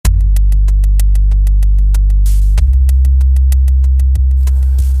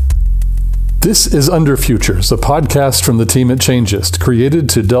This is Under Futures, a podcast from the team at Changist, created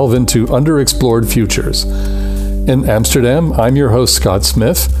to delve into underexplored futures. In Amsterdam, I'm your host, Scott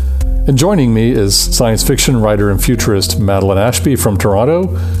Smith, and joining me is science fiction writer and futurist Madeline Ashby from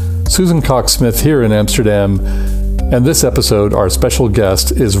Toronto, Susan Cox-Smith here in Amsterdam, and this episode, our special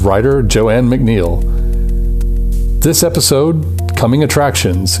guest is writer Joanne McNeill. This episode, Coming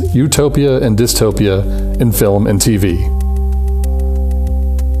Attractions, Utopia and Dystopia in Film and TV.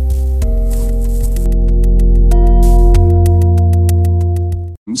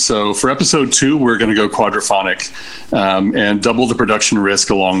 So for episode 2, we're going to go quadraphonic and double the production risk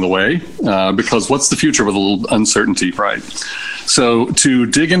along the way because what's the future with a little uncertainty, right? So to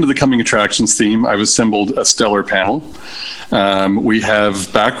dig into the coming attractions theme, I've assembled a stellar panel. We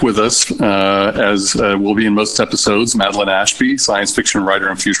have back with us, as will be in most episodes, Madeline Ashby, science fiction writer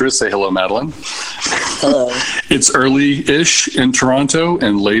and futurist. Say hello, Madeline. Hello. It's early-ish in Toronto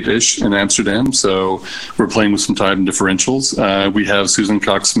and late-ish in Amsterdam, so we're playing with some time differentials. We have Susan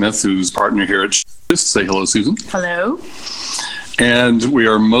Cox-Smith, who's partner here at Changist. Say hello, Susan. Hello. And we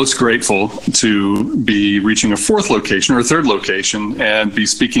are most grateful to be reaching a third location, and be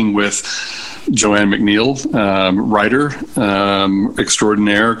speaking with Joanne McNeill, writer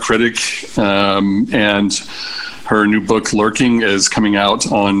extraordinaire, critic, and her new book, Lurking, is coming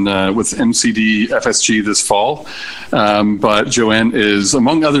out on with MCD FSG this fall. But Joanne is,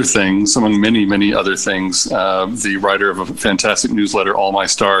 among many, many other things, the writer of a fantastic newsletter, All My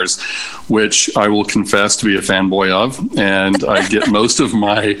Stars, which I will confess to be a fanboy of. And I get most of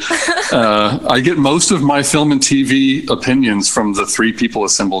my film and TV opinions from the 3 people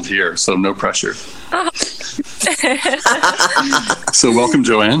assembled here. So no pressure. So welcome,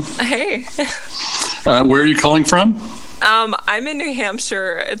 Joanne. Hey. Where are you calling from? I'm in New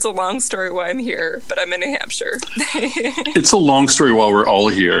Hampshire. It's a long story why I'm here, but I'm in New Hampshire. It's a long story while we're all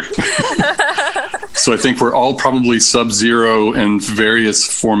here. So I think we're all probably sub-zero and various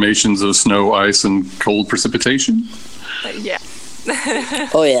formations of snow, ice, and cold precipitation. Yeah.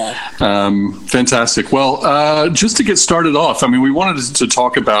 Oh, yeah. Fantastic. Well, just to get started off, I mean, we wanted to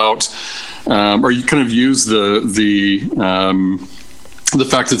talk about, or you kind of use the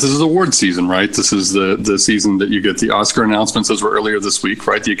fact that this is award season, right? This is the season that you get the Oscar announcements. Those were earlier this week,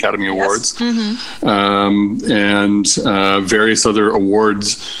 right? The Academy Awards. Yes. Mm-hmm. And various other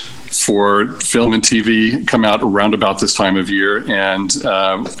awards for film and TV come out around about this time of year. And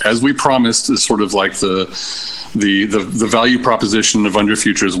as we promised, is sort of like the value proposition of Under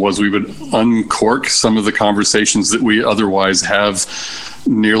Futures was we would uncork some of the conversations that we otherwise have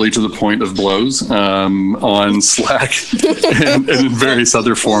nearly to the point of blows on Slack and in various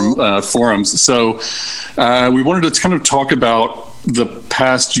other forums. So we wanted to kind of talk about the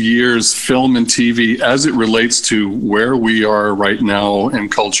past year's film and TV as it relates to where we are right now in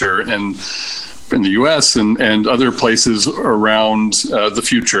culture and in the US and other places around the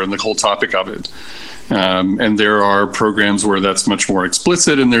future and the whole topic of it. And there are programs where that's much more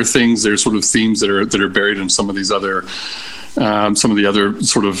explicit, and there's sort of themes that are buried in some of the other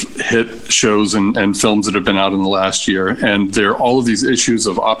sort of hit shows and films that have been out in the last year. And there are all of these issues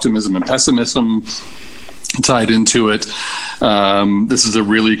of optimism and pessimism tied into it. This is a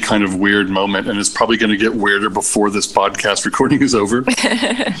really kind of weird moment, and it's probably going to get weirder before this podcast recording is over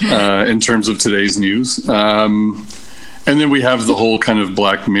in terms of today's news. And then we have the whole kind of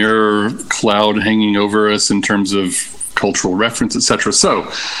Black Mirror cloud hanging over us in terms of cultural reference, etc.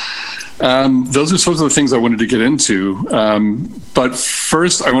 So those are sorts of the things I wanted to get into. But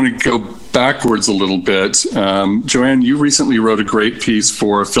first, I want to go backwards a little bit. Joanne, you recently wrote a great piece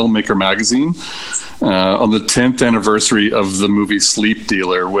for Filmmaker magazine on the 10th anniversary of the movie Sleep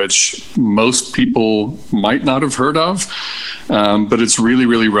Dealer, which most people might not have heard of. But it's really,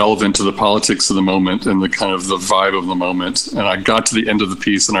 really relevant to the politics of the moment and the kind of the vibe of the moment. And I got to the end of the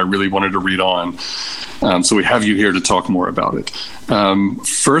piece and I really wanted to read on. So we have you here to talk more about it.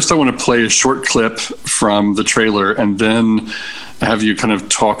 First, I want to play a short clip from the trailer and then have you kind of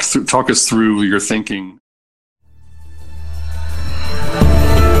talk us through your thinking.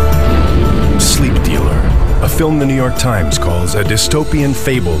 Sleep Dealer, a film the New York Times calls a dystopian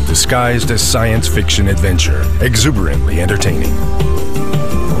fable disguised as science fiction adventure, exuberantly entertaining.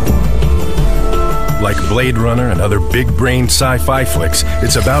 Like Blade Runner and other big-brained sci-fi flicks,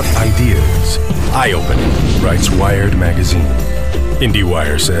 it's about ideas. Eye-opening, writes Wired magazine.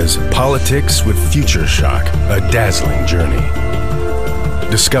 IndieWire says, politics with future shock, a dazzling journey.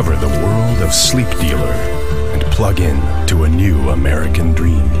 Discover the world of Sleep Dealer and plug in to a new American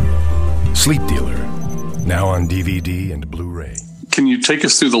dream. Sleep Dealer, now on DVD and Blu-ray. Can you take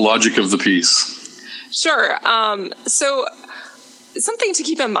us through the logic of the piece? Sure. So something to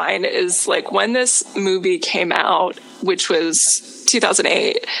keep in mind is like when this movie came out, which was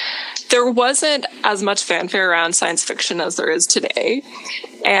 2008, there wasn't as much fanfare around science fiction as there is today.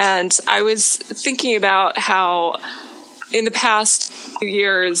 And I was thinking about how in the past few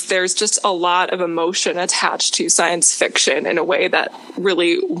years, there's just a lot of emotion attached to science fiction in a way that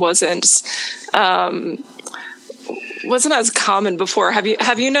really wasn't as common before. Have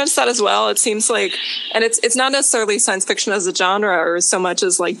you noticed that as well? It seems like, and it's not necessarily science fiction as a genre or so much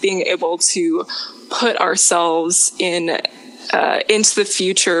as like being able to put ourselves into the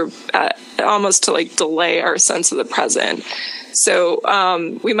future, almost to like delay our sense of the present. So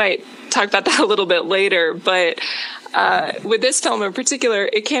we might talk about that a little bit later, but with this film in particular,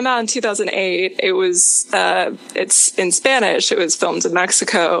 it came out in 2008. It was, it's in Spanish. It was filmed in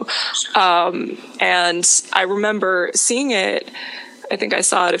Mexico. And I remember seeing it. I think I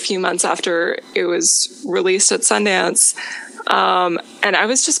saw it a few months after it was released at Sundance. And I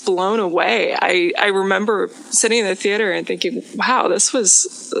was just blown away. I remember sitting in the theater and thinking, wow, this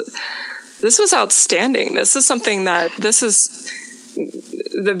was outstanding. This is something this is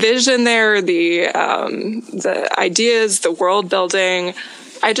the vision there, the ideas, the world building.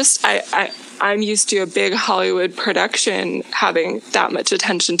 I'm used to a big Hollywood production having that much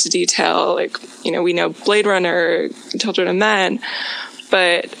attention to detail. Like, we know Blade Runner, Children of Men,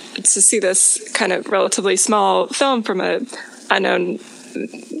 but to see this kind of relatively small film from a unknown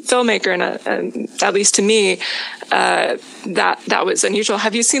filmmaker, and at least to me, that was unusual.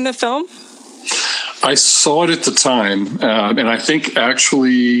 Have you seen the film? I saw it at the time, and I think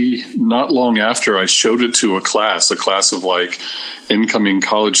actually not long after I showed it to a class of like incoming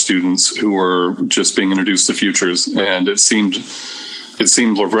college students who were just being introduced to futures, and it seemed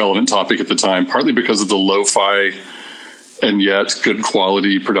a relevant topic at the time, partly because of the lo-fi and yet good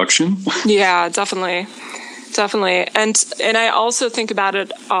quality production. Yeah, definitely. And I also think about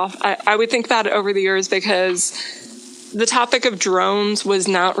it I would think about it over the years because the topic of drones was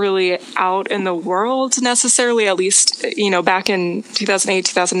not really out in the world necessarily, at least, back in 2008,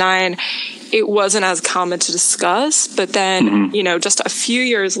 2009, it wasn't as common to discuss. But then, just a few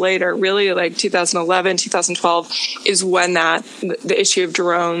years later, really like 2011, 2012 is when the issue of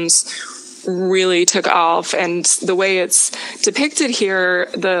drones really took off. And the way it's depicted here,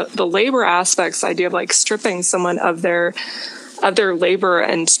 the labor aspects, the idea of like stripping someone of their labor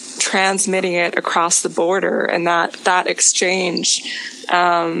and transmitting it across the border, and that exchange,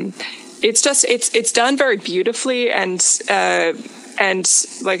 it's done very beautifully, and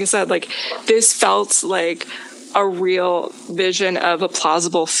like I said, like this felt like a real vision of a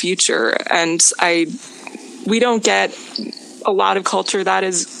plausible future, and we don't get a lot of culture that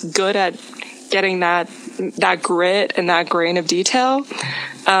is good at getting that grit and that grain of detail.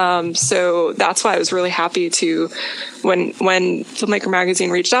 So that's why I was really happy to, when Filmmaker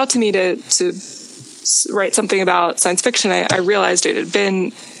Magazine reached out to me to write something about science fiction, I realized it had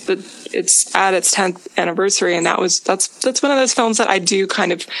been it's at its 10th anniversary, and that's one of those films that I do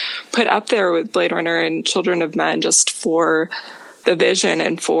kind of put up there with Blade Runner and Children of Men, just for the vision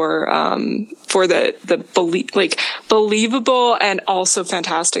and for the believable and also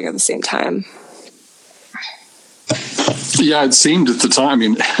fantastic at the same time. Yeah, it seemed at the time. I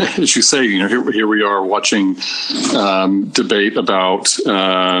mean, as you say, here we are watching debate about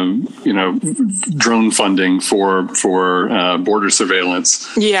drone funding for border surveillance.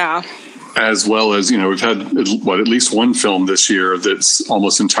 Yeah. As well as, we've had at least one film this year that's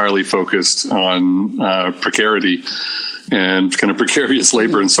almost entirely focused on precarity and kind of precarious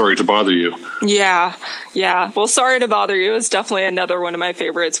labor, and Sorry to Bother You. Yeah. Well, Sorry to Bother You is definitely another one of my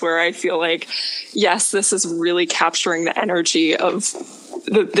favorites, where I feel like, yes, this is really capturing the energy of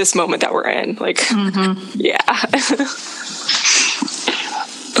this moment that we're in. Like, yeah.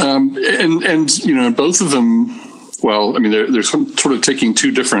 And both of them, well, I mean, they're sort of taking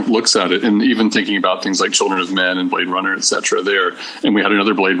two different looks at it, and even thinking about things like Children of Men and Blade Runner, et cetera, there. And we had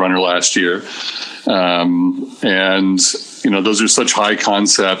another Blade Runner last year. And those are such high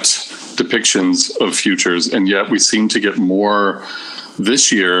concept depictions of futures. And yet we seem to get more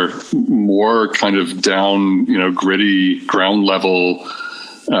this year, more kind of down, gritty, ground level,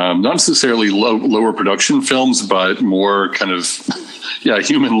 not necessarily lower production films, but more kind of,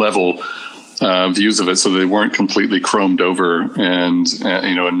 human level views of it, so they weren't completely chromed over and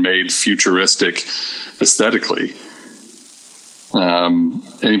made futuristic aesthetically.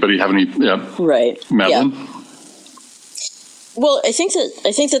 Anybody have any? Yeah. Right, Madeline? Yeah. Well, I think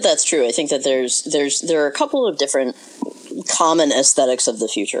that that's true. I think that there are a couple of different common aesthetics of the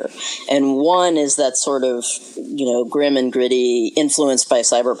future. And one is that sort of, grim and gritty, influenced by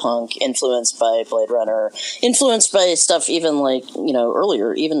cyberpunk, influenced by Blade Runner, influenced by stuff even like,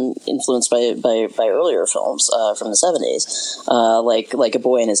 earlier, even influenced by earlier films from the 70s, like A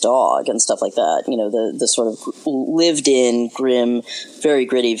Boy and His Dog and stuff like that. The sort of lived in, grim, very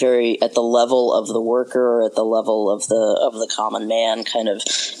gritty, very at the level of the worker, at the level of the common man kind of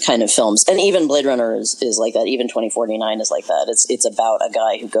films. And even Blade Runner is like that. Even 2049 is like that. It's about a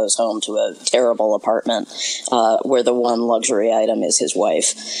guy who goes home to a terrible apartment where the one luxury item is his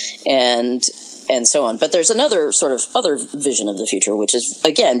wife, and so on. But there's another sort of other vision of the future, which is,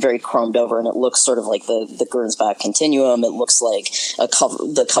 again, very chromed over, and it looks sort of like the Gernsback Continuum. It looks like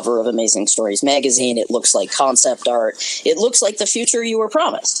the cover of Amazing Stories magazine. It looks like concept art. It looks like the future you were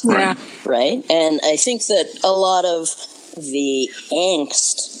promised. Yeah. Right? And I think that a lot of the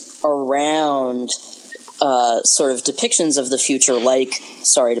angst around sort of depictions of the future, like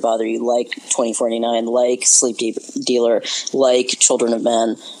Sorry to Bother You, like 2049, like Sleep Dealer, like Children of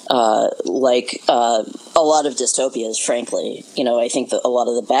Men, like a lot of dystopias, frankly. I think that a lot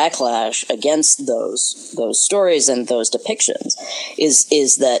of the backlash against those stories and those depictions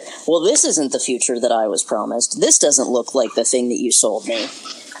is that, well, this isn't the future that I was promised. This doesn't look like the thing that you sold me.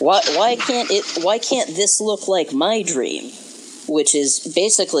 Why can't this look like my dream? Which is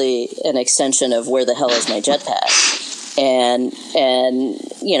basically an extension of where the hell is my jetpack, and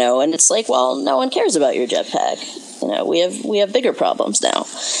it's like, well, no one cares about your jetpack. We have bigger problems now.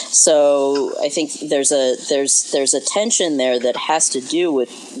 So I think there's a tension there that has to do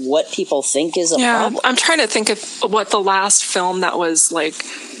with what people think is a problem. I'm trying to think of what the last film that was like,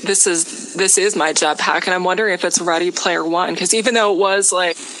 this is my jetpack, and I'm wondering if it's Ready Player One, because even though it was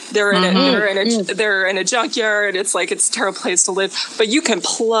like they're in a junkyard, it's like it's a terrible place to live, but you can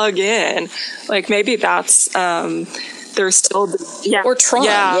plug in. Like maybe that's there's still or Tron,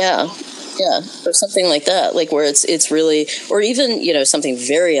 yeah, or something like that, like where it's really, or even something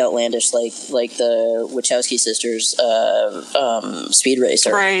very outlandish like the Wachowski sisters Speed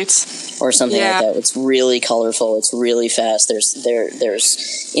Racer, right, or something like that. It's really colorful, it's really fast,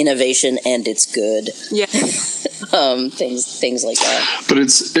 there's innovation, and it's good. Things like that. But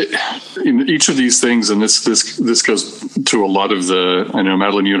in each of these things, and this goes to a lot of I know,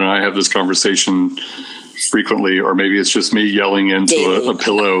 Madeline, you and I have this conversation frequently, or maybe it's just me yelling into a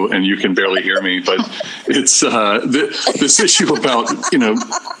pillow and you can barely hear me, but it's this issue about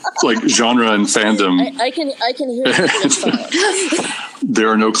like genre and fandom. I can hear you. That's fine. There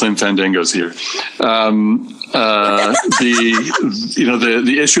are no Clem Fandangos here.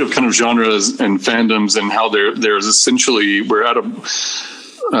 The issue of kind of genres and fandoms, and how there's essentially, we're at a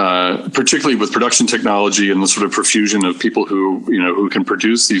particularly with production technology and the sort of profusion of people who can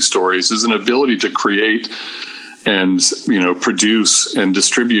produce these stories, is an ability to create and produce and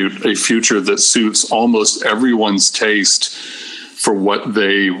distribute a future that suits almost everyone's taste for what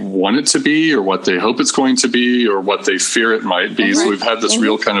they want it to be, or what they hope it's going to be, or what they fear it might be. So we've had this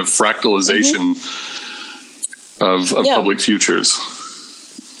real kind of fractalization of public futures.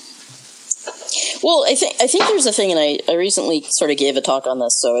 Well, I think there's a thing, and I recently sort of gave a talk on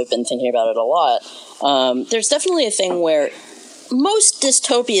this, so I've been thinking about it a lot. There's definitely a thing where most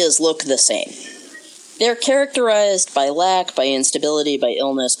dystopias look the same. They're characterized by lack, by instability, by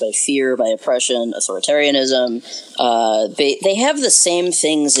illness, by fear, by oppression, authoritarianism. They have the same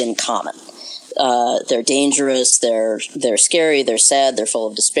things in common. They're dangerous, they're scary, they're sad, they're full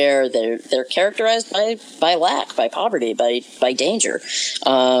of despair. They're characterized by lack, by poverty, by danger.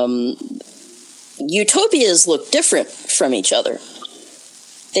 Utopias look different from each other.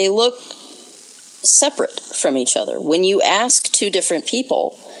 They look separate from each other. When you ask two different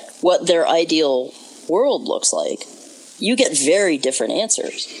people what their ideal world looks like, you get very different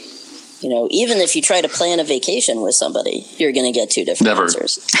answers. Even if you try to plan a vacation with somebody, you're going to get two different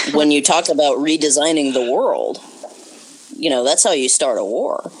answers. When you talk about redesigning the world, that's how you start a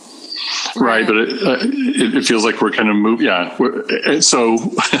war. Right, but it feels like we're kind of moving. Yeah, so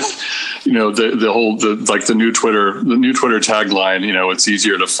the new Twitter tagline. It's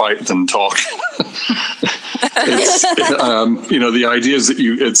easier to fight than talk. The idea is that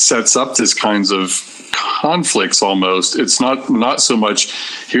it sets up this kinds of conflicts almost. It's not so much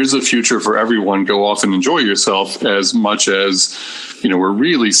here's a future for everyone, go off and enjoy yourself, as much as we're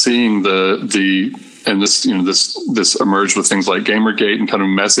really seeing and this emerged with things like Gamergate and kind of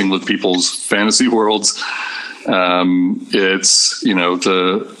messing with people's fantasy worlds. It's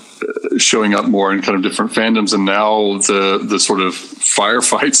the showing up more in kind of different fandoms, and now the sort of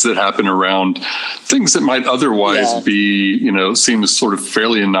firefights that happen around things that might otherwise be seem as sort of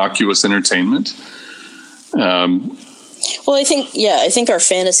fairly innocuous entertainment. Well, I think our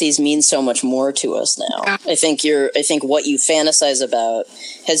fantasies mean so much more to us now. Yeah. I think what you fantasize about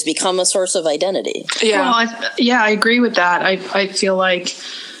has become a source of identity. Yeah. Well, I agree with that. I feel like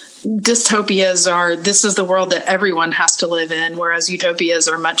dystopias this is the world that everyone has to live in, whereas utopias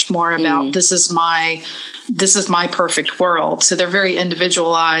are much more about this is my perfect world. So they're very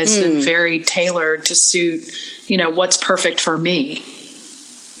individualized and very tailored to suit, what's perfect for me.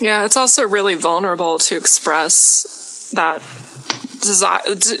 Yeah, it's also really vulnerable to express that desire,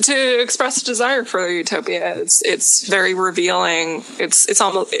 to express desire for utopia. It's very revealing. It's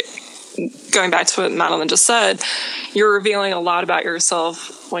almost, going back to what Madeline just said, you're revealing a lot about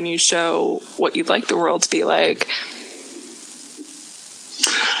yourself when you show what you'd like the world to be like.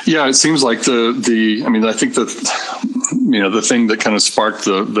 Yeah, it seems like I think the thing that kind of sparked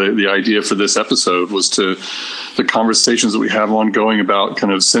the idea for this episode was the conversations that we have ongoing about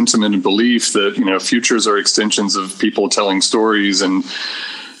kind of sentiment and belief that, futures are extensions of people telling stories and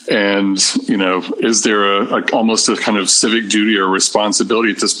is there almost a kind of civic duty or responsibility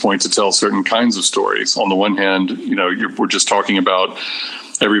at this point to tell certain kinds of stories? On the one hand, we're just talking about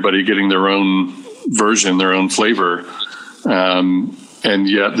everybody getting their own version, their own flavor. And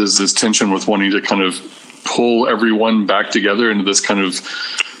yet there's this tension with wanting to kind of pull everyone back together into this kind of,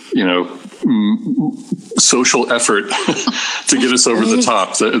 social effort to get us over the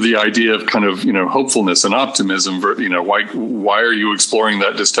top. The idea of kind of, hopefulness and optimism, why are you exploring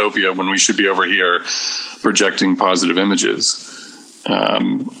that dystopia when we should be over here projecting positive images?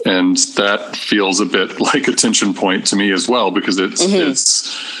 And that feels a bit like a tension point to me as well, because it's,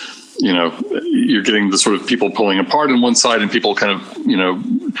 you're getting the sort of people pulling apart on one side and people kind of,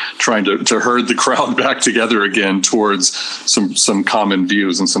 trying to herd the crowd back together again towards some common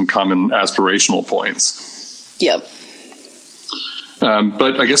views and some common aspirational points. Yep.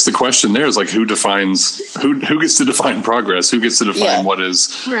 But I guess the question there is like, who gets to define progress? Who gets to define what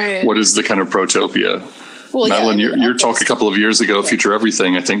is the kind of protopia? Well, Madeline, your talk a couple of years ago, Future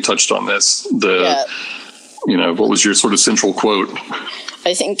Everything, I think touched on this. What was your sort of central quote?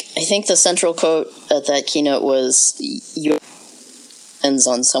 I think the central quote at that keynote was, "Your depends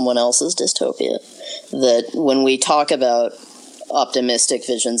on someone else's dystopia." That when we talk about optimistic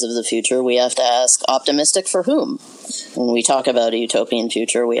visions of the future, we have to ask, optimistic for whom? When we talk about a utopian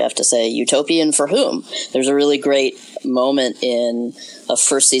future, we have to say, utopian for whom? There's a really great moment in a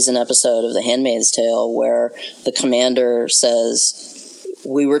first season episode of The Handmaid's Tale where the commander says,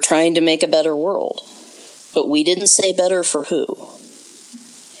 "We were trying to make a better world, but we didn't say better for who."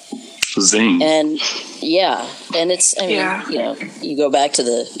 Zing. And it's, you go back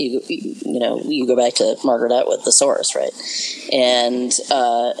to you go back to Margaret Atwood, The Source, right? And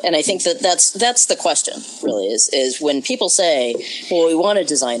I think that's the question, really, is when people say, well, we want to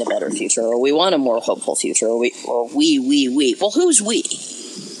design a better future, or we want a more hopeful future, or we. Well, who's we?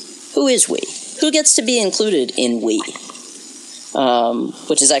 Who is we? Who gets to be included in we?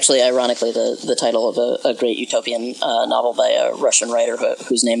 Which is actually, ironically, the title of a great utopian novel by a Russian writer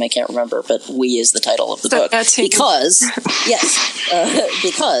whose name I can't remember, but "We" is the title of the book. Because,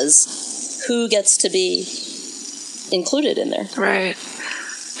 because who gets to be included in there? Right.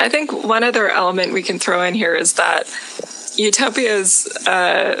 I think one other element we can throw in here is that utopias,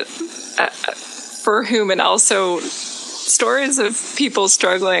 for whom, and also stories of people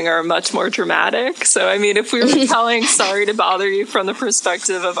struggling, are much more dramatic. So, I mean, if we were telling Sorry to Bother You from the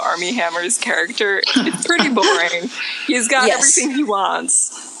perspective of Armie Hammer's character, it's pretty boring. He's got everything he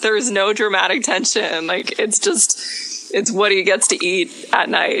wants. There's no dramatic tension. Like, it's what he gets to eat at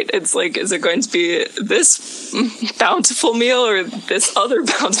night. It's like, is it going to be this bountiful meal or this other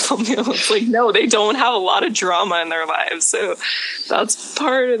bountiful meal? It's like, no, they don't have a lot of drama in their lives. So that's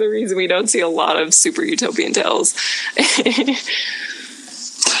part of the reason we don't see a lot of super utopian tales.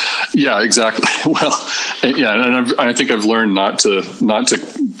 Yeah, exactly. Well, and I think I've learned not to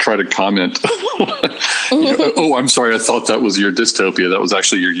try to comment. Oh, I'm sorry. I thought that was your dystopia. That was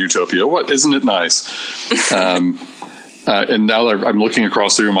actually your utopia. What? Isn't it nice? And now that I'm looking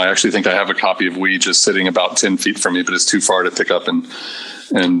across the room, I actually think I have a copy of We just sitting about 10 feet from me, but it's too far to pick up and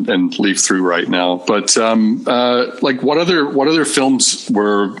leaf through right now. But like what other films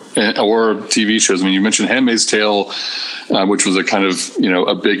or TV shows? I mean, you mentioned Handmaid's Tale, which was a kind of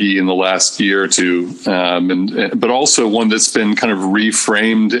a biggie in the last year or two, but also one that's been kind of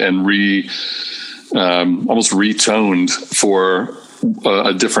reframed and almost retoned for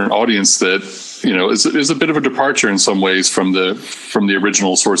a different audience that is a bit of a departure in some ways from the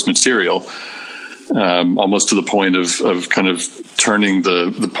original source material, almost to the point of kind of turning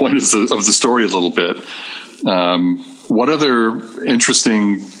the point of the story a little bit, What other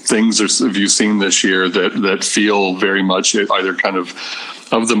interesting things have you seen this year that feel very much either kind of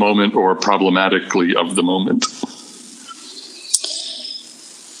the moment or problematically of the moment?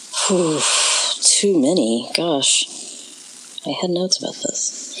 Too many. Gosh. I had notes about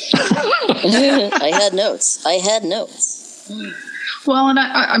this. I had notes. Well, and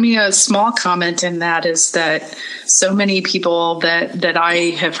I mean, a small comment in that is that so many people that I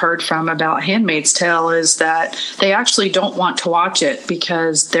have heard from about Handmaid's Tale is that they actually don't want to watch it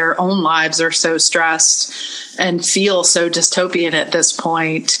because their own lives are so stressed and feel so dystopian at this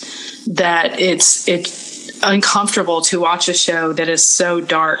point that it's uncomfortable to watch a show that is so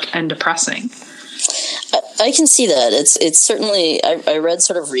dark and depressing. I can see that. It's certainly. I read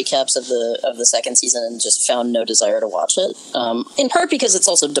sort of recaps of the second season and just found no desire to watch it. In part because it's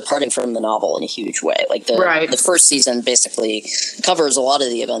also departing from the novel in a huge way. Like the first season basically covers a lot of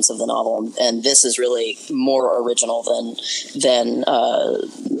the events of the novel, and this is really more original than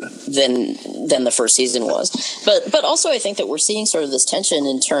the first season was. But also I think that we're seeing sort of this tension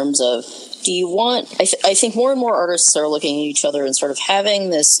in terms of. Do you want? I think more and more artists are looking at each other and sort of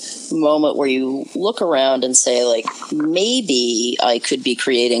having this moment where you look around and say, like, maybe I could be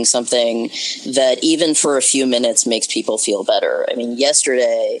creating something that even for a few minutes makes people feel better. I mean,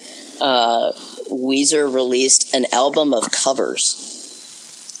 yesterday, Weezer released an album of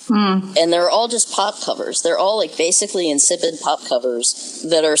covers. And they're all just pop covers. They're all like basically insipid pop covers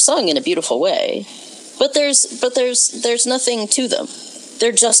that are sung in a beautiful way. But there's nothing to them.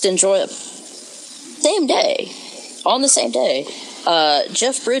 They're just enjoyable. On the same day,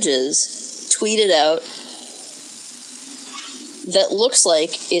 Jeff Bridges tweeted out that looks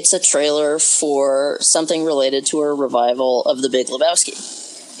like it's a trailer for something related to a revival of The Big Lebowski.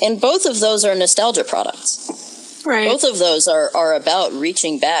 And both of those are nostalgia products. Right. Both of those are about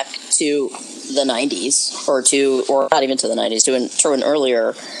reaching back to the 90s or not even to the 90s, to an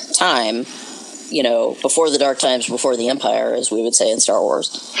earlier time. You know, before the dark times, before the Empire, as we would say in Star Wars.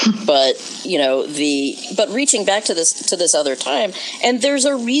 But but reaching back to this other time, and there's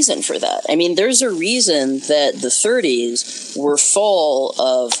a reason for that. I mean, there's a reason that the 30s were full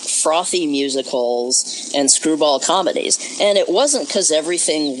of frothy musicals and screwball comedies, and it wasn't because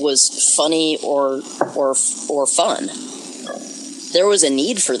everything was funny or fun. There was a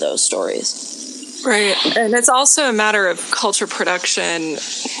need for those stories. Right, and it's also a matter of culture production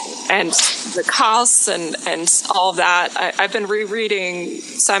and the costs and all of that. I've been rereading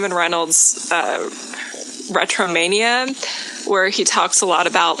Simon Reynolds' Retromania, where he talks a lot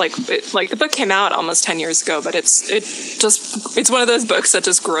about like the book came out almost 10 years ago, but it's one of those books that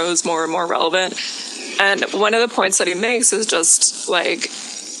just grows more and more relevant. And one of the points that he makes is just like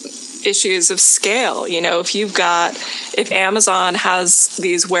issues of scale. You know, if Amazon has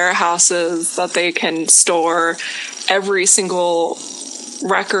these warehouses that they can store every single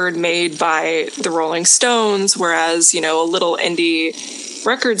record made by the Rolling Stones, whereas, you know, a little indie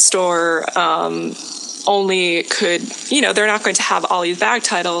record store only could, you know, they're not going to have all these back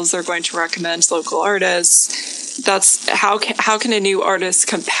titles. They're going to recommend local artists. That's how can a new artist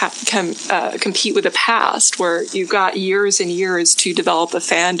compete with the past, where you've got years and years to develop a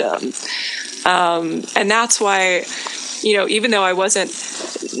fandom, and that's why, you know, even though I wasn't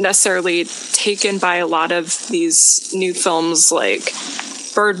necessarily taken by a lot of these new films like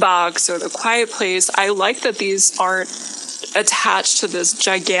Bird Box or The Quiet Place, I like that these aren't attached to this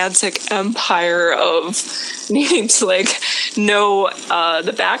gigantic empire of needing to like know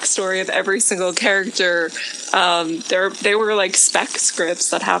the backstory of every single character. They were like spec scripts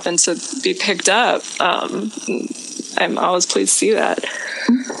that happened to be picked up. I'm always pleased to see that.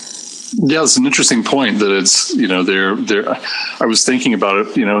 Yeah, it's an interesting point that it's, you know, they're I was thinking about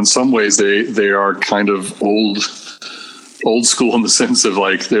it, you know, in some ways they are kind of old school in the sense of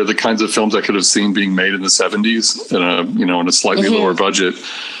like they're the kinds of films I could have seen being made in the 70s in a slightly lower budget.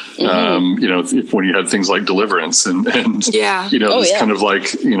 You know, when you had things like Deliverance and you know, this kind of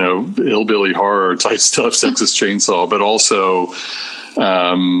like, you know, hillbilly horror type stuff, Texas Chainsaw, but also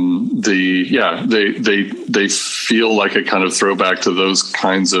they feel like a kind of throwback to those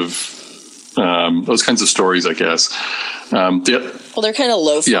kinds of stories, I guess. Well, they're kind of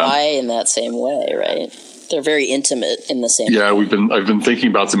lo-fi in that same way, right? They're very intimate in the same way. Yeah, I've been thinking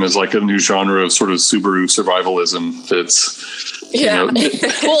about them as like a new genre of sort of Subaru survivalism. That's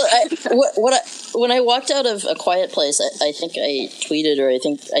when I walked out of A Quiet Place, I think I tweeted, or I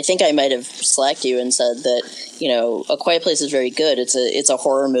think I might have Slacked you and said that, you know, A Quiet Place is very good. It's a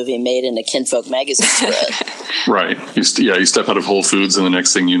horror movie made in a Kinfolk magazine spread. Right. You step out of Whole Foods and the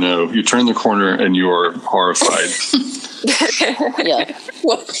next thing you know, you turn the corner and you are horrified. Yeah.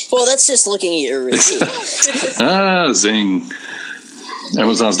 Well, that's just looking at your review. Zing.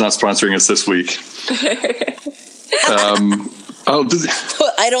 Amazon's not sponsoring us this week.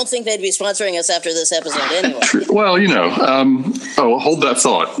 I don't think they'd be sponsoring us after this episode anyway. Well, hold that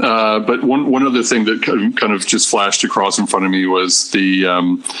thought. But one other thing that kind of just flashed across in front of me was the,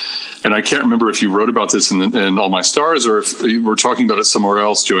 and I can't remember if you wrote about this in All My Stars or if you were talking about it somewhere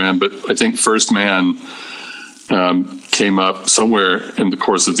else, Joanne, but I think First Man came up somewhere in the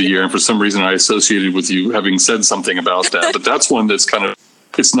course of the year. And for some reason I associated with you having said something about that. But that's one that's kind of,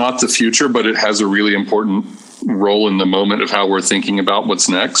 it's not the future, but it has a really important role in the moment of how we're thinking about what's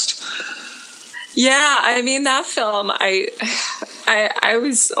next. Yeah, I mean, that film, I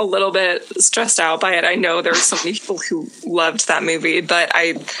was a little bit stressed out by it. I know there were so many people who loved that movie, but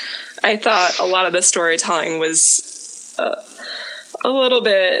I thought a lot of the storytelling was a little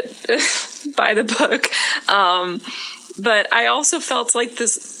bit by the book. But I also felt like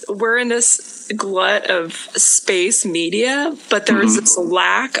we're in this glut of space media, but there's this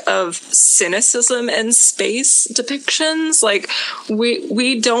lack of cynicism in space depictions. Like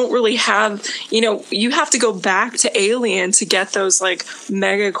we don't really have, you have to go back to Alien to get those like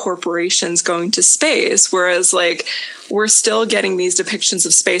mega corporations going to space. Whereas like we're still getting these depictions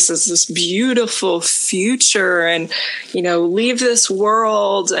of space as this beautiful future and, leave this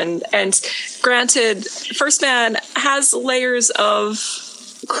world. And granted, First Man has layers of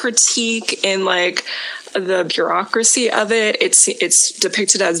critique in like the bureaucracy of it. It's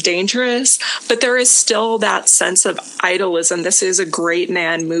depicted as dangerous, but there is still that sense of idealism. This is a great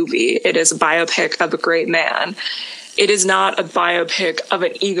man movie. It is a biopic of a great man. It is not a biopic of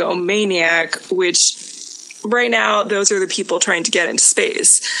an egomaniac, which right now, those are the people trying to get into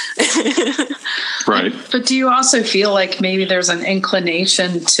space. Right. But do you also feel like maybe there's an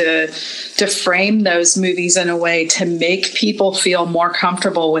inclination to frame those movies in a way to make people feel more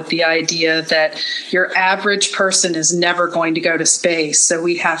comfortable with the idea that your average person is never going to go to space? So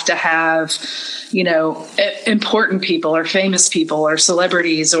we have to have, important people or famous people or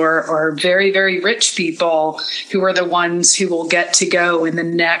celebrities or very, very rich people who are the ones who will get to go in the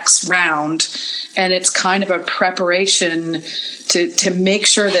next round. And it's kind of a preparation to make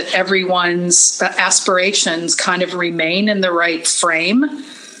sure that everyone's aspirations kind of remain in the right frame.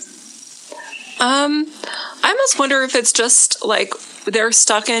 I almost wonder if it's just like they're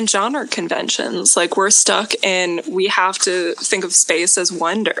stuck in genre conventions. Like we're stuck in, we have to think of space as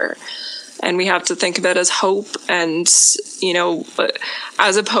wonder. And we have to think of it as hope and,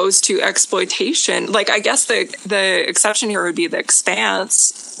 as opposed to exploitation. Like, I guess the exception here would be The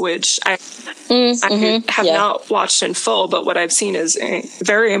Expanse, which I have not watched in full, but what I've seen is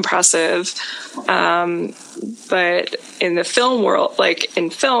very impressive. But in the film world, like in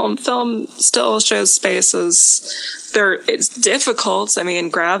film still shows space as it's difficult. I mean,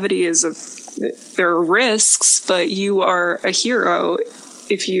 gravity there are risks, but you are a hero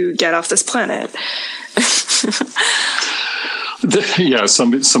if you get off this planet. Yeah,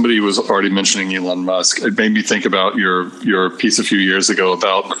 somebody was already mentioning Elon Musk. It made me think about your piece a few years ago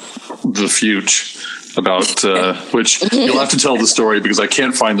about the future, about which you'll have to tell the story because I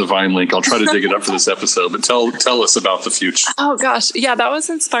can't find the Vine link. I'll try to dig it up for this episode, but tell us about the future. Oh gosh, yeah, that was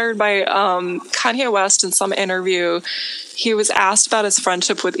inspired by Kanye West in some interview. He was asked about his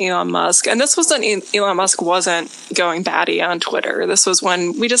friendship with Elon Musk. And this was when Elon Musk wasn't going batty on Twitter. This was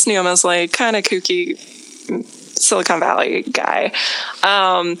when we just knew him as like kind of kooky Silicon Valley guy.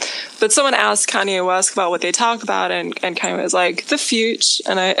 But someone asked Kanye West about what they talk about, and Kanye was like, the future.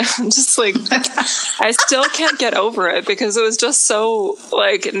 And I'm just like, I still can't get over it because it was just so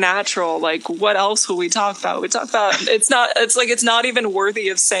like natural. Like, what else will we talk about? We talk about, it's not even worthy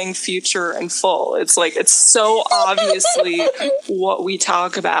of saying future in full. It's like, it's so obviously what we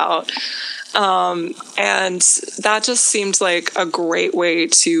talk about. And that just seemed like a great way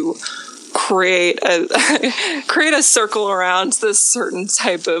to create a circle around this certain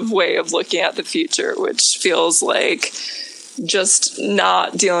type of way of looking at the future, which feels like just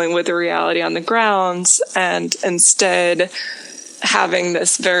not dealing with the reality on the ground and instead having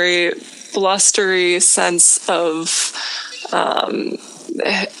this very blustery sense of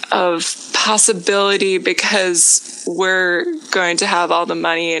possibility because we're going to have all the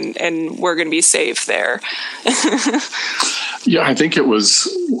money and we're going to be safe there. Yeah, I think it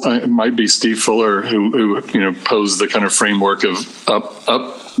might be Steve Fuller who posed the kind of framework of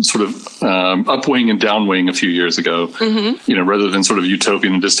upwing and downwing a few years ago. Mm-hmm. Rather than sort of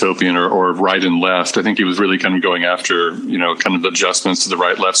utopian and dystopian or right and left. I think he was really kind of going after kind of adjustments to the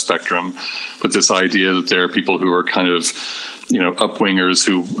right left spectrum, with this idea that there are people who are kind of upwingers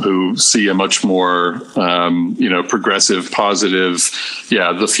who see a much more progressive, positive,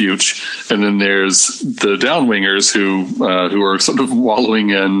 the future, and then there's the downwingers who are sort of wallowing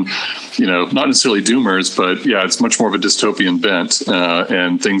in, not necessarily doomers, but it's much more of a dystopian bent,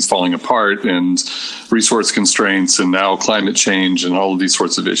 and things falling apart and resource constraints and now climate change and all of these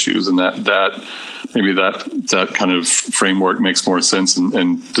sorts of issues, and that maybe that kind of framework makes more sense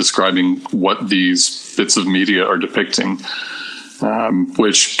in describing what these bits of media are depicting,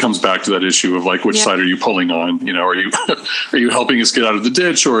 which comes back to that issue of like, which side are you pulling on? Are you helping us get out of the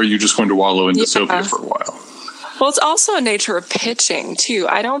ditch, or are you just going to wallow in dystopia for a while? Well, it's also a nature of pitching too.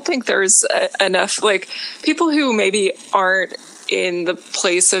 I don't think there's enough like people who maybe aren't in the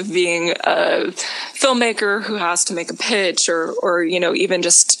place of being a filmmaker who has to make a pitch or even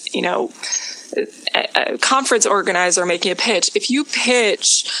just a conference organizer making a pitch. If you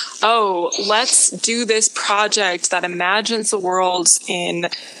pitch, let's do this project that imagines the world in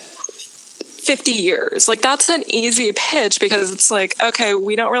 50 years, like that's an easy pitch, because it's like, okay,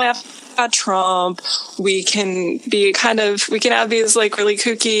 we don't really have Trump. We can have these like really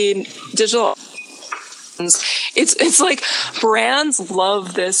kooky digital. It's like brands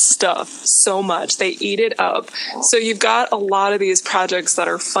love this stuff so much. They eat it up. So you've got a lot of these projects that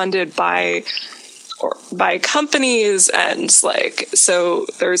are funded by companies, and like, so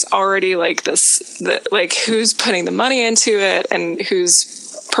there's already like like who's putting the money into it and who's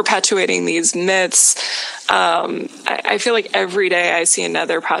perpetuating these myths. I feel like every day I see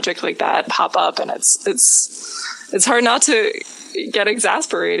another project like that pop up, and it's hard not to get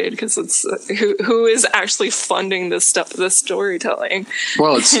exasperated, because it's who is actually funding this stuff, this storytelling.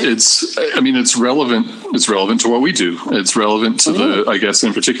 Well, it's relevant. It's relevant to what we do. It's relevant to the, I guess,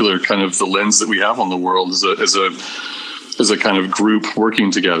 in particular, kind of the lens that we have on the world as a kind of group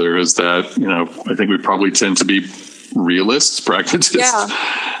working together. Is that I think we probably tend to be realists, pragmatists,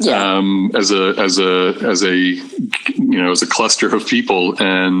 as a cluster of people,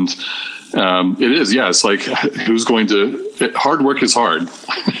 and it is, it's like, who's going to? Hard work is hard,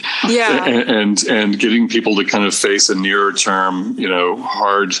 and getting people to kind of face a nearer term,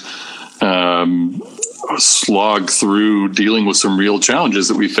 hard slog through dealing with some real challenges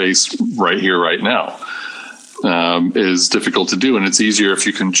that we face right here, right now, is difficult to do, and it's easier if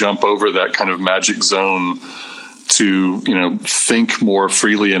you can jump over that kind of magic zone to think more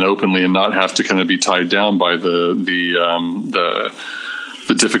freely and openly, and not have to kind of be tied down by the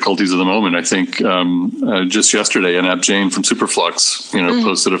difficulties of the moment. I think just yesterday, Anab Jain from Superflux,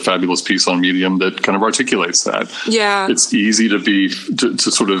 posted a fabulous piece on Medium that kind of articulates that. Yeah, it's easy to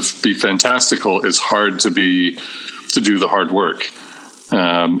sort of be fantastical. It's hard to do the hard work,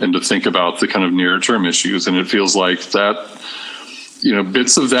 and to think about the kind of nearer term issues. And it feels like that.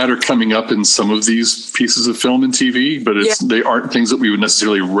 Bits of that are coming up in some of these pieces of film and TV, but they aren't things that we would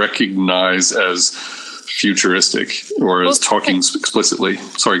necessarily recognize as futuristic or as talking explicitly.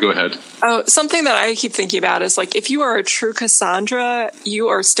 Sorry, go ahead. Oh, something that I keep thinking about is like, if you are a true Cassandra, you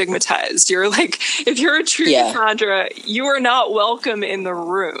are stigmatized. You're like, if you're a true Cassandra, you are not welcome in the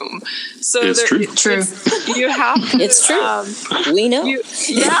room. So it's true. You have to. It's true. We know. You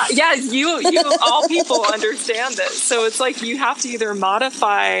all people understand this. So it's like, you have to either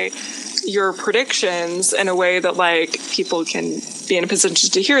modify your predictions in a way that like people can be in a position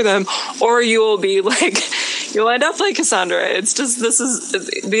to hear them, or you will be like, you'll end up like Cassandra. It's just,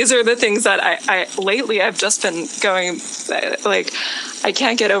 these are the things that I lately I've just been going like, I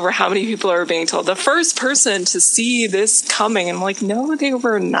can't get over how many people are being told the first person to see this coming. And I'm like, no, they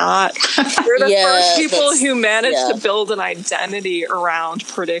were not. They're the first people who managed to build an identity around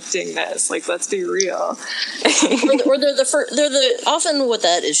predicting this. Like, let's be real. or they're the first. Often what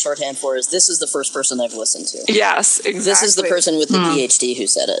that is shorthand for is, this is the first person I've listened to. Yes, exactly. This is the person with the PhD who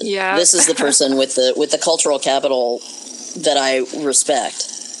said it. Yeah. This is the person with the cultural capital that I respect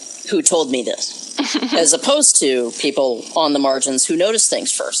who told me this. As opposed to people on the margins who notice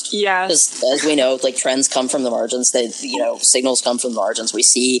things first. Yeah. Because as we know, like, trends come from the margins. Signals come from the margins. We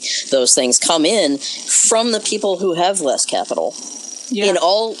see those things come in from the people who have less capital in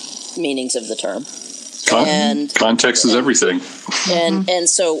all meanings of the term. And context is everything. And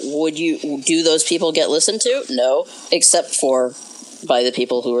so do those people get listened to? No, except for by the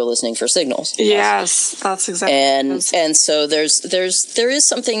people who are listening for signals. Yes, that's exactly. And so there is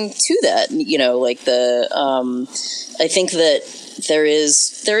something to that. Like I think that there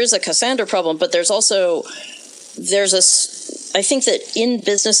is a Cassandra problem, but there's I think that in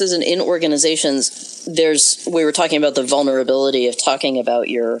businesses and in organizations, we were talking about the vulnerability of talking about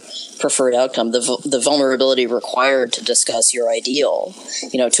your preferred outcome, the vulnerability required to discuss your ideal,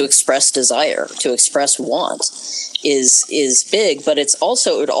 to express desire, to express want is big, but it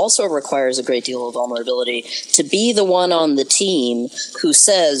also requires a great deal of vulnerability to be the one on the team who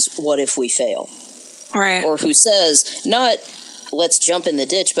says, what if we fail? Right. Or who says, not let's jump in the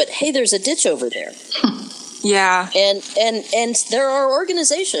ditch, but hey, there's a ditch over there. Yeah. And there are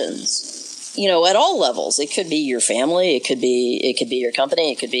organizations, at all levels. It could be your family, it could be your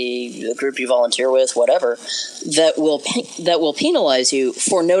company, it could be a group you volunteer with, whatever, that will penalize you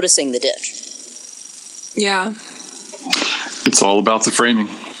for noticing the ditch. Yeah. It's all about the framing.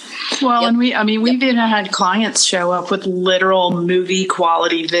 Well, and we've even had clients show up with literal movie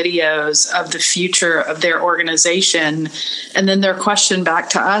quality videos of the future of their organization. And then their question back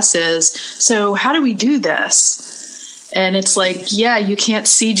to us is, so how do we do this? And it's like, yeah, you can't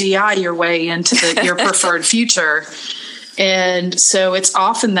CGI your way into your preferred future. And so it's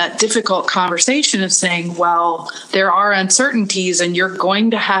often that difficult conversation of saying, well, there are uncertainties and you're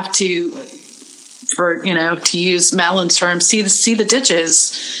going to have to, to use Madeline's term, see the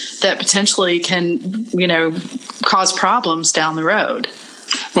ditches that potentially can, cause problems down the road.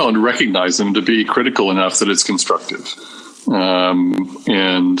 Well, and recognize them to be critical enough that it's constructive,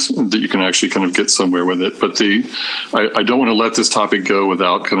 and that you can actually kind of get somewhere with it. But I don't want to let this topic go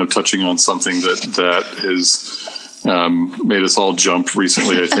without kind of touching on something that has made us all jump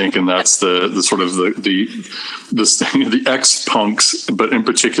recently, I think, and that's the sort of the ex-punks, but in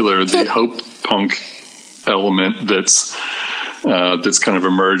particular the hope punk element that's kind of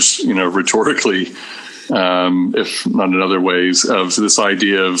emerged, rhetorically, if not in other ways, of this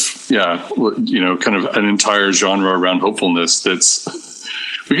idea of, kind of an entire genre around hopefulness.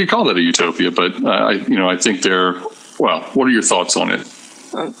 We could call that a utopia, but I think well, what are your thoughts on it?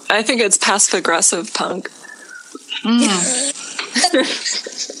 I think it's passive aggressive punk.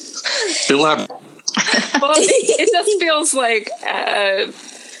 Elaborate. Well, it just feels like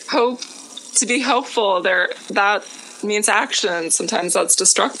hope. To be hopeful, that means action. Sometimes that's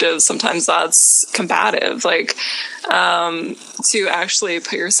destructive. Sometimes that's combative. Like, to actually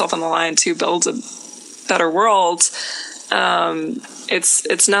put yourself on the line to build a better world.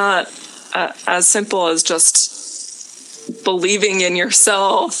 It's not as simple as just believing in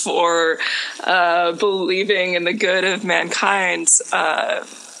yourself or believing in the good of mankind.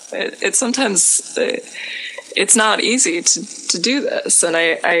 It's sometimes it's not easy to do this. And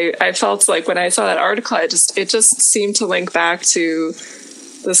I felt like when I saw that article, it just seemed to link back to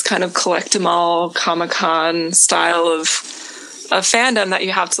this kind of Collectimal Comic-Con style of fandom that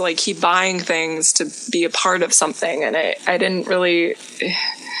you have to like keep buying things to be a part of something. And I didn't really,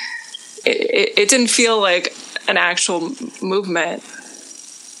 it didn't feel like an actual movement.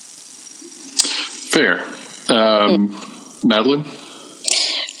 Fair. Madeline?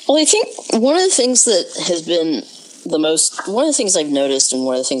 Well, I think one of the things that has been one of the things I've noticed and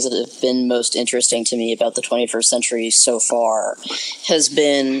one of the things that have been most interesting to me about the 21st century so far has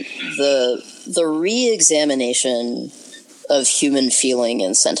been the re-examination of human feeling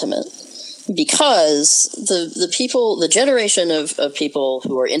and sentiment. Because the generation of people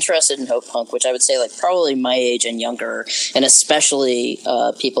who are interested in hope punk, which I would say like probably my age and younger, and especially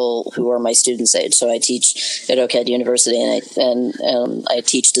people who are my students' age. So I teach at OCAD University, and I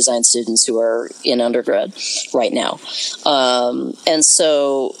teach design students who are in undergrad right now. And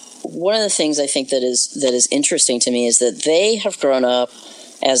so one of the things I think that is interesting to me is that they have grown up,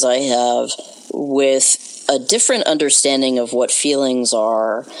 as I have, with a different understanding of what feelings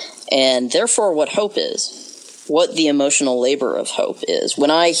are, and therefore what hope is, what the emotional labor of hope is.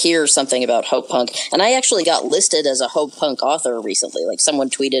 When I hear something about hope punk, and I actually got listed as a hope punk author recently, like someone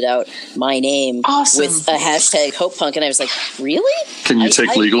tweeted out my name with a hashtag hope punk, and I was like, really? Can you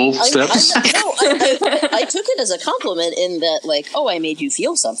take legal steps? I took it as a compliment in that, like, oh, I made you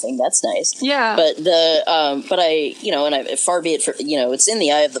feel something. That's nice. Yeah. But far be it for, it's in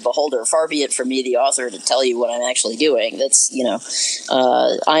the eye of the beholder. Far be it for me, the author, to tell you what I'm actually doing. That's,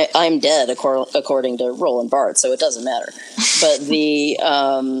 I'm dead according to Roland Barthes, so it doesn't matter. But the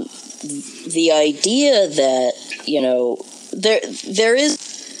idea that, there is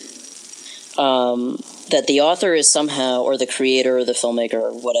that the author is somehow, or the creator or the filmmaker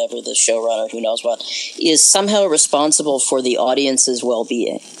or whatever, the showrunner, who knows what, is somehow responsible for the audience's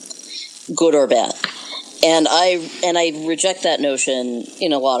well-being, good or bad. And I reject that notion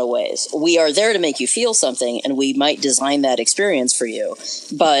in a lot of ways. We are there to make you feel something, and we might design that experience for you.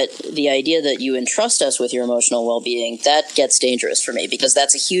 But the idea that you entrust us with your emotional well-being, that gets dangerous for me, because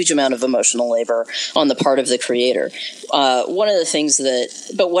that's a huge amount of emotional labor on the part of the creator. One of the things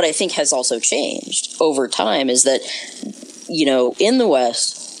but what I think has also changed over time is that, in the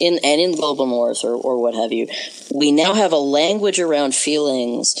West, and in global North or what have you, we now have a language around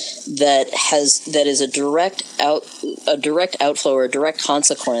feelings that is a direct outflow or a direct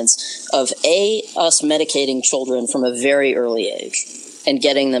consequence of us medicating children from a very early age and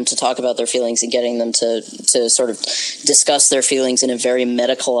getting them to talk about their feelings and getting them to sort of discuss their feelings in a very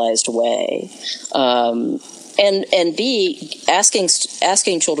medicalized way. And B,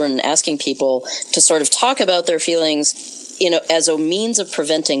 asking children and asking people to sort of talk about their feelings, as a means of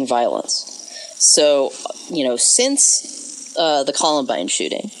preventing violence. So, since the Columbine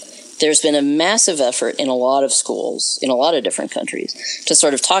shooting, there's been a massive effort in a lot of schools, in a lot of different countries, to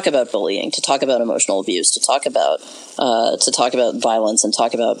sort of talk about bullying, to talk about emotional abuse, to talk about violence, and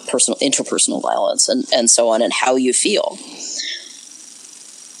talk about interpersonal violence, and so on, and how you feel.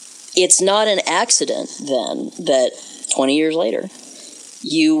 It's not an accident, then, that 20 years later,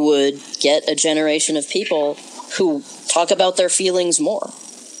 you would get a generation of people who talk about their feelings more,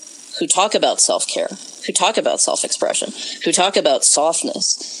 who talk about self-care, who talk about self-expression, who talk about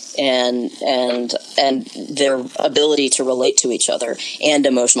softness and their ability to relate to each other, and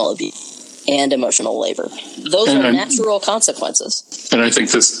emotional abuse and emotional labor. Those are natural consequences. And I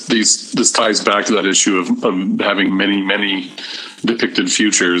think this ties back to that issue of having many, many depicted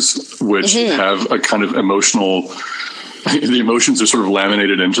futures, which have a kind of the emotions are sort of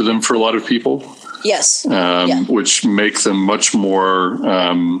laminated into them for a lot of people. Yes. Which make them much more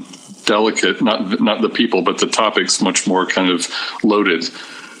delicate, not the people, but the topics much more kind of loaded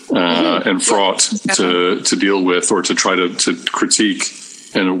and fraught to deal with, or to try to critique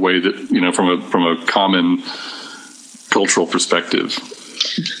in a way that, from a common cultural perspective.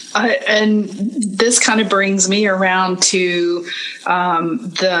 And this kind of brings me around to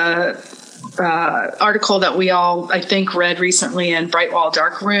the article that we all, I think, read recently in Bright Wall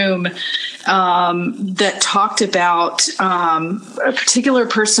Dark Room, that talked about a particular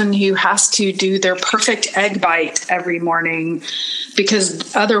person who has to do their perfect egg bite every morning,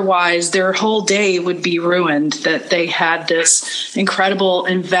 because otherwise their whole day would be ruined, that they had this incredible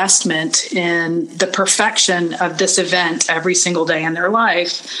investment in the perfection of this event every single day in their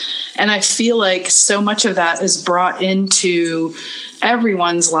life. And I feel like so much of that is brought into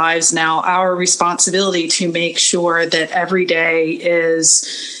everyone's lives now, our responsibility to make sure that every day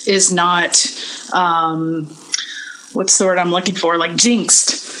is not, what's the word I'm looking for? Like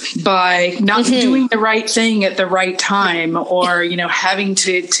jinxed by not doing the right thing at the right time, or, having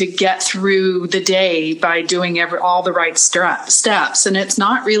to get through the day by doing all the right steps. And it's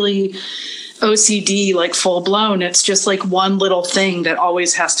not really OCD like full blown. It's just like one little thing that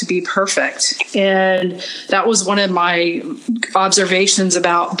always has to be perfect. And that was one of my observations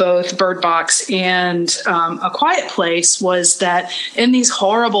about both Bird Box and A Quiet Place, was that in these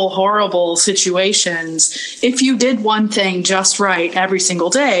horrible, horrible situations, if you did one thing just right every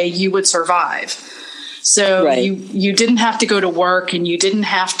single day, you would survive. So you didn't have to go to work, and you didn't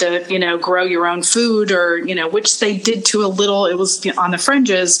have to, grow your own food, or, which they did to a little, it was on the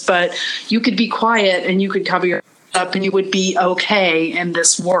fringes, but you could be quiet and you could cover your up and you would be okay in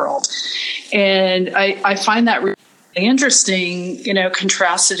this world. And I find that really interesting,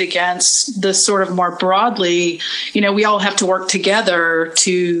 contrasted against the sort of more broadly, we all have to work together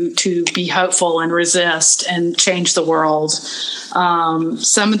to be hopeful and resist and change the world.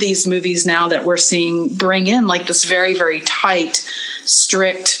 Some of these movies now that we're seeing bring in like this very, very tight,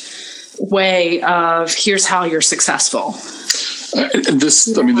 strict way of here's how you're successful. And this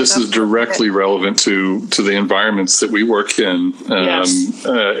is directly relevant to the environments that we work in,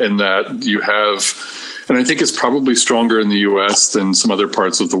 in that you have, and I think it's probably stronger in the U.S. than some other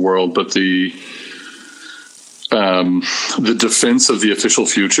parts of the world, but the defense of the official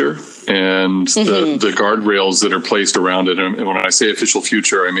future and the guardrails that are placed around it. And when I say official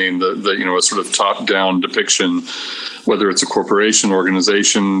future, I mean the a sort of top-down depiction, whether it's a corporation,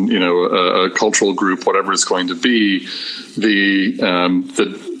 organization, a cultural group, whatever it's going to be.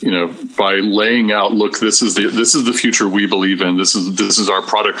 By laying out, look, this is the future we believe in. This is our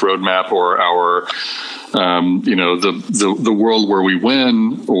product roadmap, or our the world where we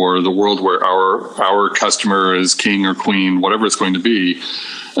win, or the world where our customer is king or queen, whatever it's going to be.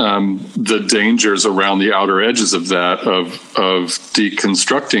 The dangers around the outer edges of that, of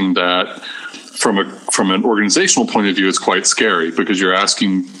deconstructing that from an organizational point of view, is quite scary, because you're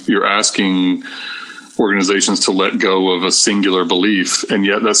asking organizations to let go of a singular belief, and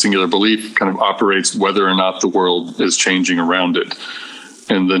yet that singular belief kind of operates whether or not the world is changing around it.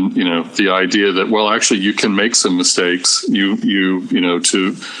 And then, the idea that, well, actually you can make some mistakes.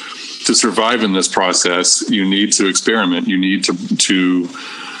 To survive in this process, you need to experiment. You need to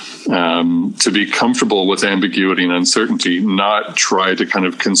be comfortable with ambiguity and uncertainty, not try to kind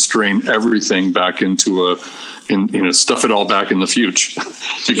of constrain everything back into stuff it all back in the future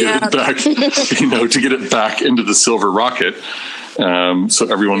to get it back, to get it back into the silver rocket, so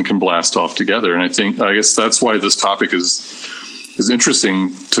everyone can blast off together. And I guess that's why this topic is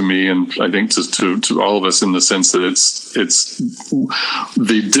interesting to me, and I think to all of us, in the sense that it's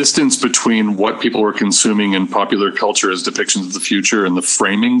the distance between what people are consuming in popular culture as depictions of the future and the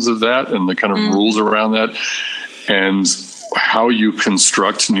framings of that and the kind of rules around that, and how you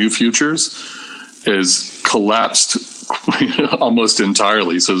construct new futures is collapsed almost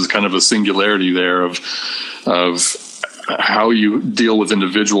entirely. So there's kind of a singularity there of how you deal with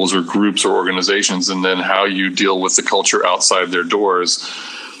individuals or groups or organizations, and then how you deal with the culture outside their doors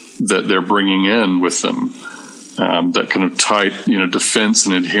that they're bringing in with them. That kind of tight, defense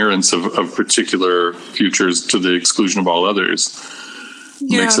and adherence of particular futures to the exclusion of all others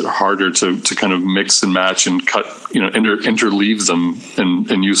makes it harder to kind of mix and match and cut, interleave them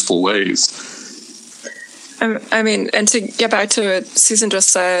in useful ways. I mean, and to get back to what Susan just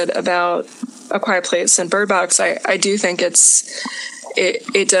said about A Quiet Place and Bird Box, I do think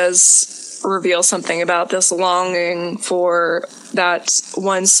it does reveal something about this longing for that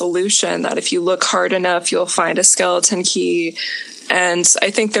one solution, that if you look hard enough, you'll find a skeleton key. And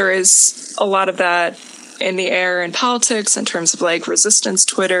I think there is a lot of that in the air in politics in terms of like resistance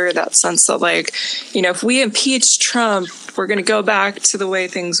Twitter, that sense that like, if we impeach Trump, we're going to go back to the way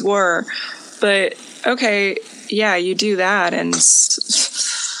things were. But okay, yeah, you do that, and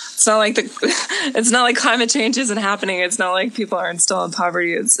it's not like climate change isn't happening. It's not like people aren't still in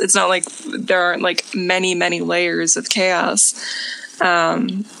poverty. It's not like there aren't like many layers of chaos.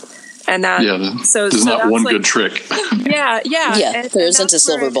 And that there's not one good trick. Yeah, there isn't a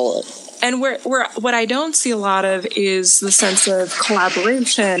silver bullet. And what I don't see a lot of is the sense of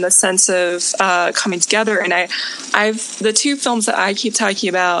collaboration, the sense of coming together. And the two films that I keep talking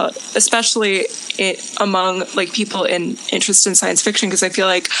about, especially among like people interested in science fiction, because I feel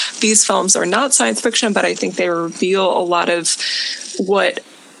like these films are not science fiction, but I think they reveal a lot of what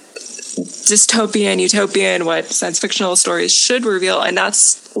dystopian, utopian, what science fictional stories should reveal, and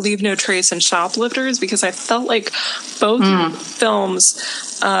that's Leave No Trace and Shoplifters, because I felt like both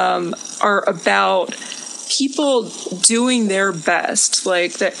films are about people doing their best,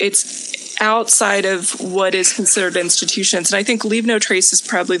 like that it's outside of what is considered institutions. And I think Leave No Trace is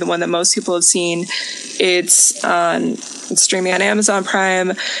probably the one that most people have seen. It's streaming on Amazon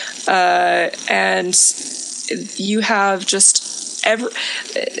Prime, and you have just everybody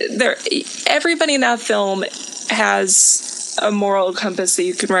in that film has a moral compass that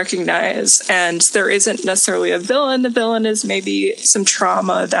you can recognize, and there isn't necessarily a villain. The villain is maybe some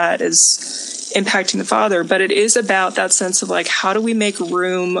trauma that is impacting the father, but it is about that sense of like, how do we make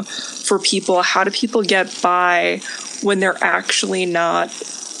room for people? How do people get by when they're actually not?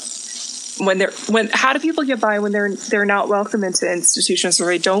 How do people get by when they're not welcome into institutions, or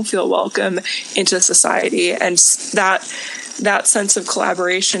they don't feel welcome into society? And that sense of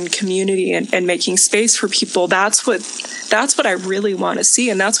collaboration, community, and making space for people, that's what I really want to see.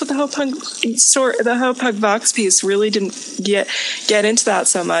 And that's what the Hope Hug Vox piece really didn't get into that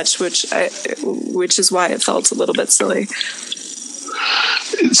so much, which is why it felt a little bit silly.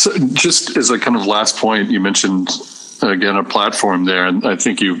 So just as a kind of last point, you mentioned again a platform there, and I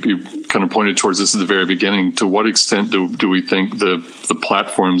think you kind of pointed towards this at the very beginning. To what extent do we think the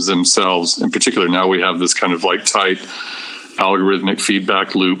platforms themselves, in particular, now we have this kind of like tight algorithmic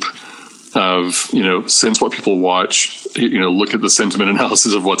feedback loop of, sense what people watch, look at the sentiment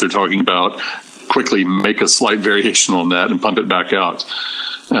analysis of what they're talking about, quickly make a slight variation on that and pump it back out.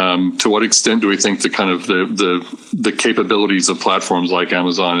 To what extent do we think the kind of the capabilities of platforms like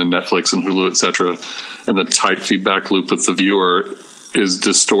Amazon and Netflix and Hulu, et cetera, and the tight feedback loop with the viewer is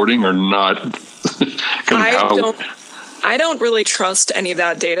distorting or not? I don't really trust any of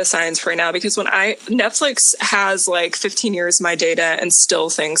that data science right now, because Netflix has like 15 years of my data and still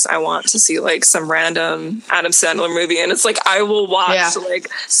thinks I want to see like some random Adam Sandler movie. And it's like, I will watch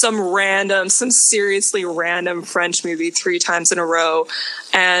like some seriously random French movie 3 times in a row.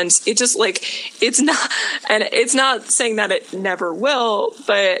 And it just like, it's not saying that it never will,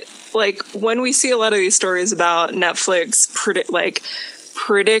 but like when we see a lot of these stories about Netflix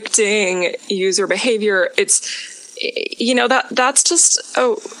predicting user behavior, it's, that's just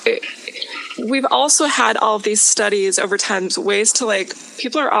we've also had all of these studies over time, ways to like,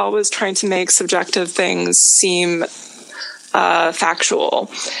 people are always trying to make subjective things seem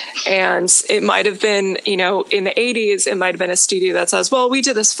factual. And it might have been, in the 80s, it might have been a studio that says, well, we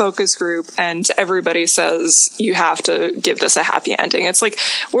did this focus group and everybody says you have to give this a happy ending. It's like,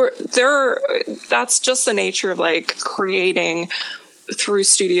 that's just the nature of like creating through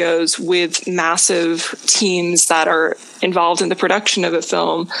studios with massive teams that are involved in the production of a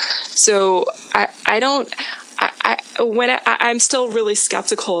film. So I'm still really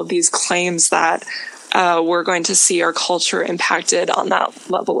skeptical of these claims that we're going to see our culture impacted on that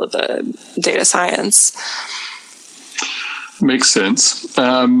level of the data science. Makes sense.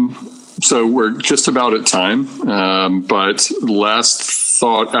 So we're just about at time. But last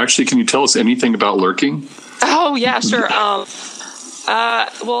thought, actually, can you tell us anything about lurking? Oh, yeah, sure.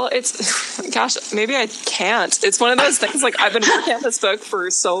 Well, gosh, maybe I can't. It's one of those things, like, I've been working on this book for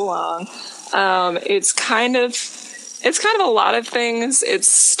so long. It's kind of a lot of things. It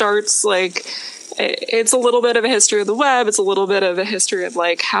starts like, it's a little bit of a history of the web. It's a little bit of a history of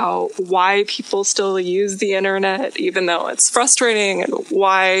like why people still use the internet, even though it's frustrating, and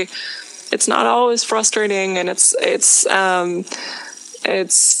why it's not always frustrating. And it's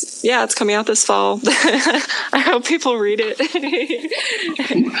coming out this fall. I hope people read it.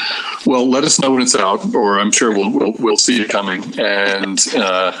 Well, let us know when it's out, or I'm sure we'll see it coming. And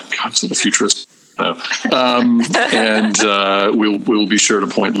so the future is. And we'll be sure to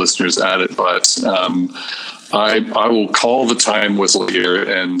point listeners at it. But I will call the time whistle here,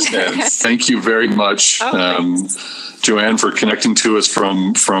 and thank you very much, Joanne, for connecting to us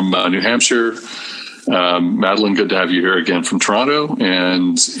from New Hampshire. Madeline, good to have you here again from Toronto.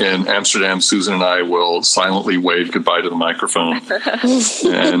 And in Amsterdam, Susan and I will silently wave goodbye to the microphone.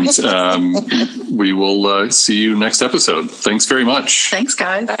 And we will see you next episode. Thanks very much. Thanks,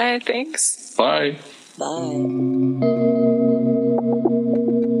 guys. Bye. Thanks. Bye. Bye.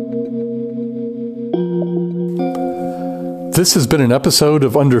 This has been an episode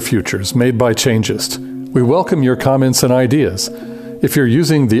of Underfutures made by Changist. We welcome your comments and ideas. If you're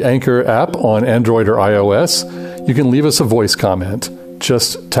using the Anchor app on Android or iOS, you can leave us a voice comment.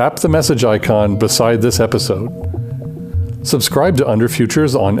 Just tap the message icon beside this episode. Subscribe to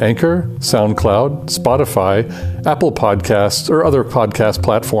Underfutures on Anchor, SoundCloud, Spotify, Apple Podcasts, or other podcast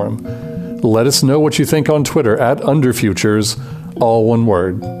platform. Let us know what you think on Twitter @Underfutures, all one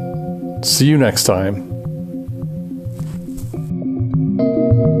word. See you next time.